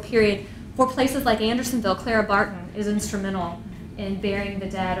post-war period. For places like Andersonville, Clara Barton is instrumental in burying the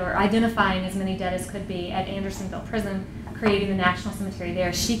dead or identifying as many dead as could be at Andersonville Prison, creating the National Cemetery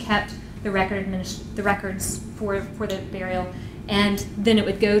there. She kept the records for the burial, and then it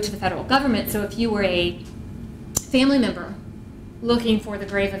would go to the federal government. So if you were a family member looking for the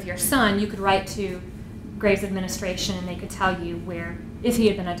grave of your son, you could write to Graves Administration and they could tell you where, if he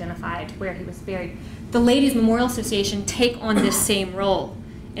had been identified, where he was buried. The Ladies Memorial Association take on this same role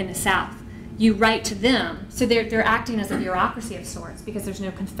in the South. You write to them, so they're acting as a bureaucracy of sorts because there's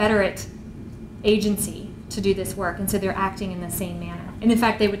no Confederate agency to do this work, and so they're acting in the same manner. And in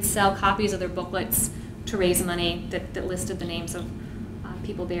fact, they would sell copies of their booklets to raise money that listed the names of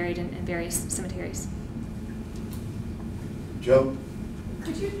people buried in various cemeteries. Joe?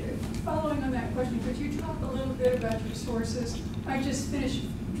 Could you, following on that question, could you talk a little bit about your sources? I just finished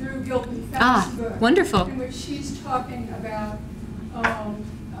Drew Gilpin Fatt's book. Wonderful. In which she's talking about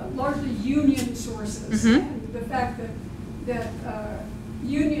largely Union sources, and the fact that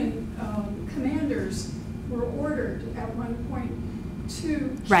Union commanders were ordered at one point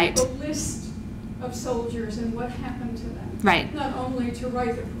to keep a list of soldiers and what happened to them. Right. Not only to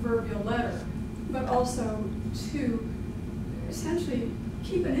write the proverbial letter, but also to essentially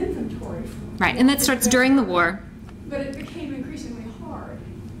keep an inventory. Right, and that starts during the war. But it became increasingly hard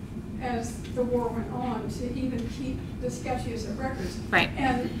as the war went on to even keep the sketchiest of records. Right.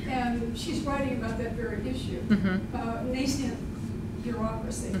 And she's writing about that very issue, nascent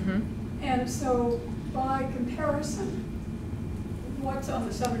bureaucracy. And so by comparison, what's on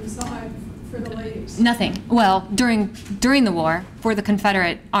the southern side for the ladies? Nothing. Well, during the war, for the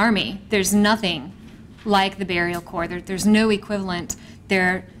Confederate Army, there's nothing like the burial corps. There's no equivalent.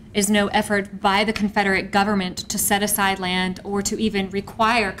 is no effort by the Confederate government to set aside land or to even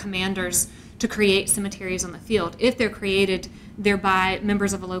require commanders to create cemeteries on the field. If they're created, they're by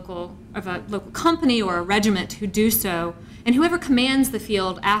members of a local company or a regiment who do so, and whoever commands the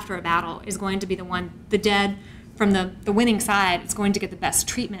field after a battle is going to be the dead from the winning side is going to get the best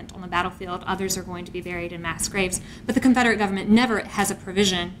treatment on the battlefield. Others are going to be buried in mass graves. But the Confederate government never has a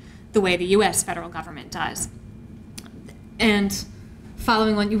provision the way the U.S. federal government does. And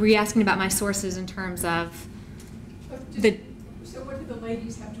following on, you were asking about my sources in terms of So what do the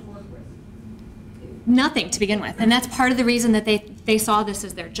ladies have to work with? Nothing to begin with. And that's part of the reason that they saw this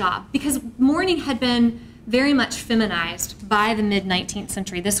as their job. Because mourning had been very much feminized by the mid-19th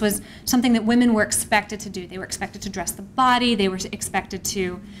century. This was something that women were expected to do. They were expected to dress the body. They were expected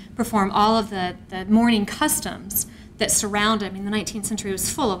to perform all of the mourning customs that surrounded. I mean, the 19th century was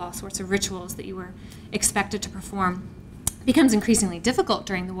full of all sorts of rituals that you were expected to perform. It becomes increasingly difficult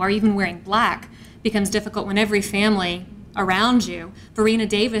during the war. Even wearing black becomes difficult when every family around you. Verena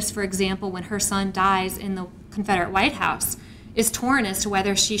Davis, for example, when her son dies in the Confederate White House, is torn as to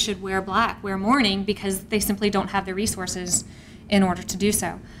whether she should wear black, wear mourning, because they simply don't have the resources in order to do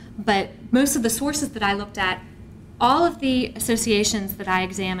so. But most of the sources that I looked at, all of the associations that I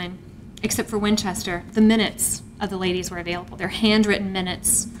examined, except for Winchester, the minutes of the ladies were available. They're handwritten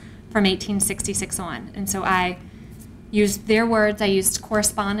minutes from 1866 on. And so I used their words, I used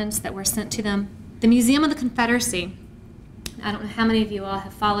correspondence that were sent to them. The Museum of the Confederacy, I don't know how many of you all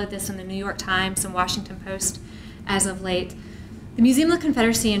have followed this in the New York Times and Washington Post as of late. The Museum of the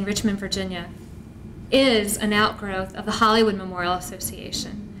Confederacy in Richmond, Virginia is an outgrowth of the Hollywood Memorial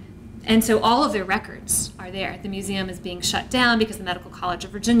Association. And so all of their records are there. The museum is being shut down because the Medical College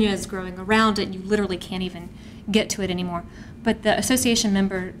of Virginia is growing around it, and you literally can't even get to it anymore. But the association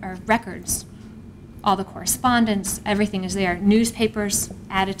member records, all the correspondence, everything is there. Newspapers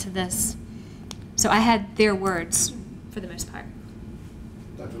added to this. So I had their words for the most part.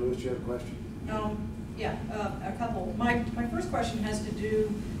 Dr. Lewis, do you have a question? Yeah, a couple. My first question has to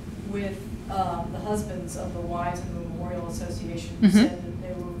do with the husbands of the wives of the Memorial Association who said that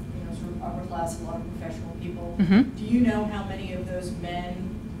they were, sort of upper class, a lot of professional people. Do you know how many of those men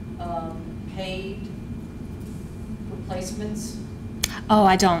paid replacements? Oh,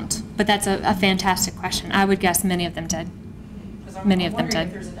 I don't, but that's a fantastic question. I would guess many of them did. Many of them did.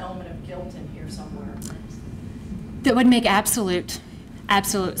 If there's an element of guilt in here somewhere. That would make absolute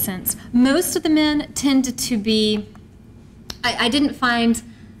sense. Most of the men tended to be, I didn't find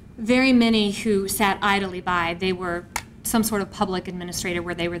very many who sat idly by. They were some sort of public administrator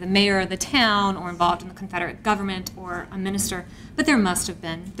where they were the mayor of the town or involved in the Confederate government or a minister, but there must have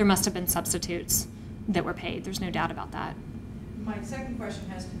been substitutes that were paid. There's no doubt about that. My second question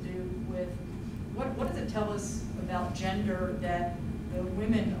has to do with what does it tell us about gender that the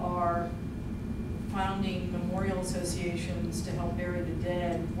women are founding memorial associations to help bury the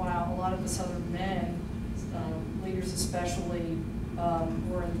dead, while a lot of the Southern men, leaders especially,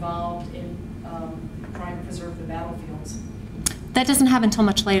 were involved in trying to preserve the battlefields? That doesn't happen until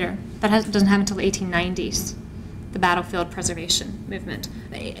much later. Doesn't happen until the 1890s, the battlefield preservation movement.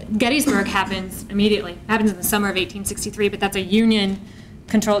 Gettysburg happens immediately. It happens in the summer of 1863, but that's a Union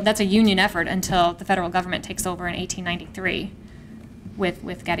effort until the federal government takes over in 1893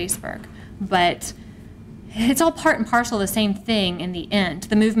 with Gettysburg. But it's all part and parcel of the same thing in the end.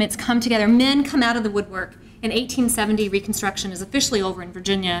 The movements come together. Men come out of the woodwork. In 1870, Reconstruction is officially over in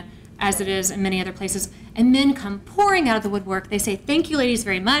Virginia, as it is in many other places, and men come pouring out of the woodwork. They say, "Thank you, ladies,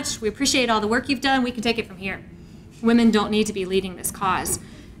 very much. We appreciate all the work you've done. We can take it from here. Women don't need to be leading this cause."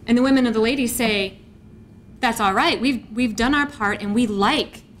 And the women of the ladies say, "That's all right. We've done our part, and we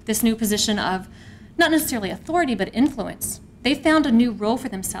like this new position of not necessarily authority, but influence." They found a new role for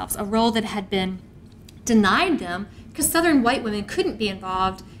themselves, a role that had been denied them because Southern white women couldn't be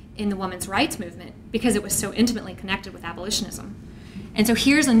involved in the women's rights movement because it was so intimately connected with abolitionism. And so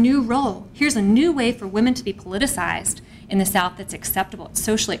here's a new role. Here's a new way for women to be politicized in the South that's acceptable. It's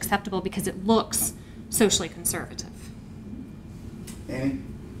socially acceptable because it looks socially conservative. Annie?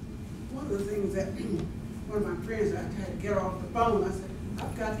 One of the things that one of my friends, I had to get off the phone, I said,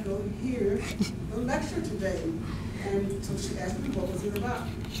 "I've got to go hear a lecture today." And so she asked me, what was it about?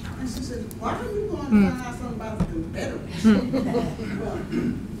 And she said, "Why are you going to find out something about the Confederacy?" Well,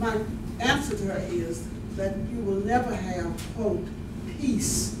 my answer to her is that you will never have, quote,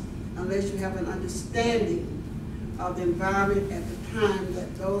 peace unless you have an understanding of the environment at the time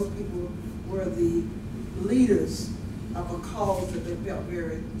that those people were the leaders of a cause that they felt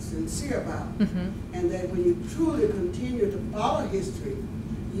very sincere about. And that when you truly continue to follow history,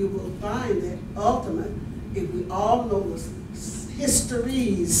 you will find that ultimately, if we all know the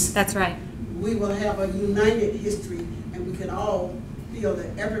histories, That's right. we will have a united history, and we can all feel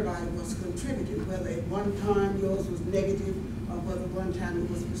that everybody was contributing, whether at one time yours was negative or whether one time it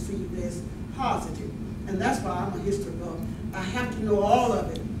was perceived as positive. And that's why I'm a history buff. I have to know all of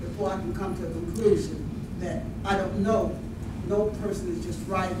it before I can come to a conclusion that I don't know. No person is just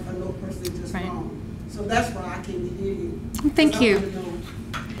right or no person is just Right. wrong. So that's why I came to hear you. Thank 'Cause I you. want to know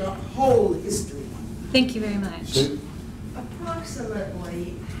the whole history. Thank you very much. Sue?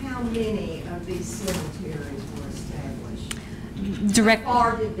 Approximately how many of these cemeteries were established? Direct. How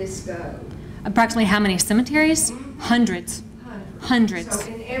far did this go? Approximately how many cemeteries? Hundreds. Hundreds. So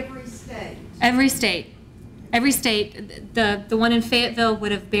in every state? Every state. Every state. The one in Fayetteville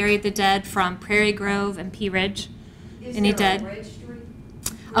would have buried the dead from Prairie Grove and Pea Ridge. Any dead? Is there a registry?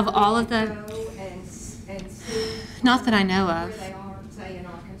 Of where all we of the. could go and see Not that I know where of. they are, say in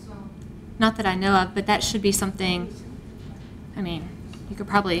Arkansas? Not that I know of, but that should be something. I mean, you could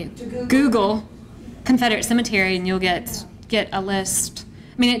probably To Google. Google Confederate Cemetery and you'll get a list.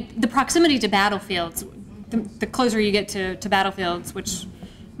 I mean, the proximity to battlefields, the closer you get to battlefields, which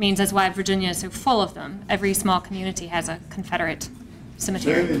means that's why Virginia is so full of them. Every small community has a Confederate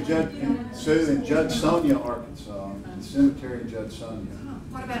cemetery. Sue in Judsonia, Arkansas, the cemetery in Judsonia.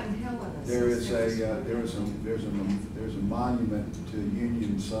 What about in Helena? There's a monument to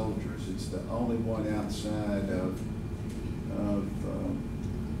Union soldiers. It's the only one outside of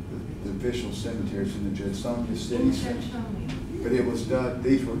the official cemeteries in the Judsonia City Center. But it was done.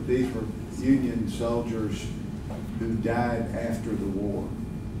 These were Union soldiers who died after the war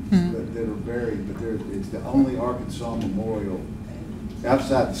that are buried. But it's the only Arkansas memorial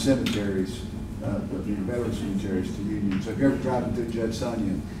outside the cemeteries, the Confederate cemeteries to Union. So if you're ever driving through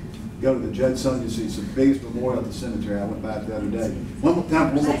Judsonia, go to the Judsonia, see it's the biggest memorial at the cemetery. I went by it the other day. One more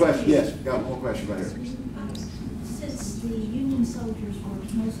question. Yes, got one more question right here. Since the Union soldiers were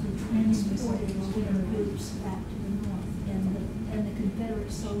mostly transported in little groups back to the north, and the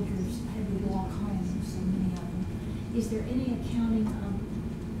Confederate soldiers had to walk home, so many of them, is there any accounting of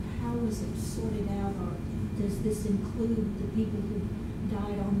how was it sorted out, or does this include the people who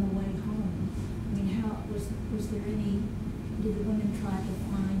died on the way home? I mean, how was there any? Did the women try to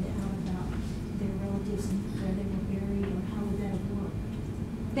find out about their relatives and where they were buried, or how would that have worked?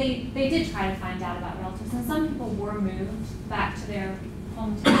 They did try to find out about relatives, and some people were moved back to their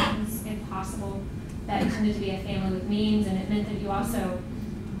hometowns if possible. That tended to be a family with means, and it meant that you also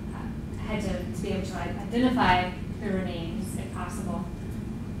had to be able to identify the remains if possible.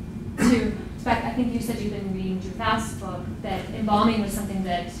 I think you said you've been reading Drew Faust's book, that embalming was something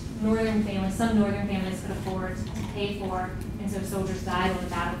that some northern families could afford to pay for, and so soldiers died on the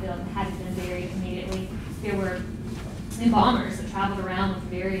battlefield and hadn't been buried immediately. There were embalmers that traveled around with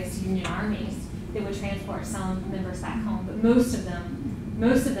various Union armies that would transport some members back home, but most of them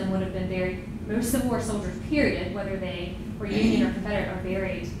would have been buried. Most Civil War soldiers, period, whether they were Union or Confederate, are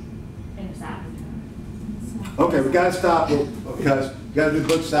buried in the South. Okay, we got to stop because we got to do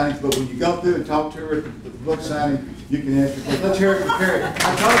book signings. But when you go through and talk to her at the book signing, you can ask her. Let's hear it from Carrie.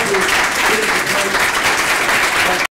 I told you.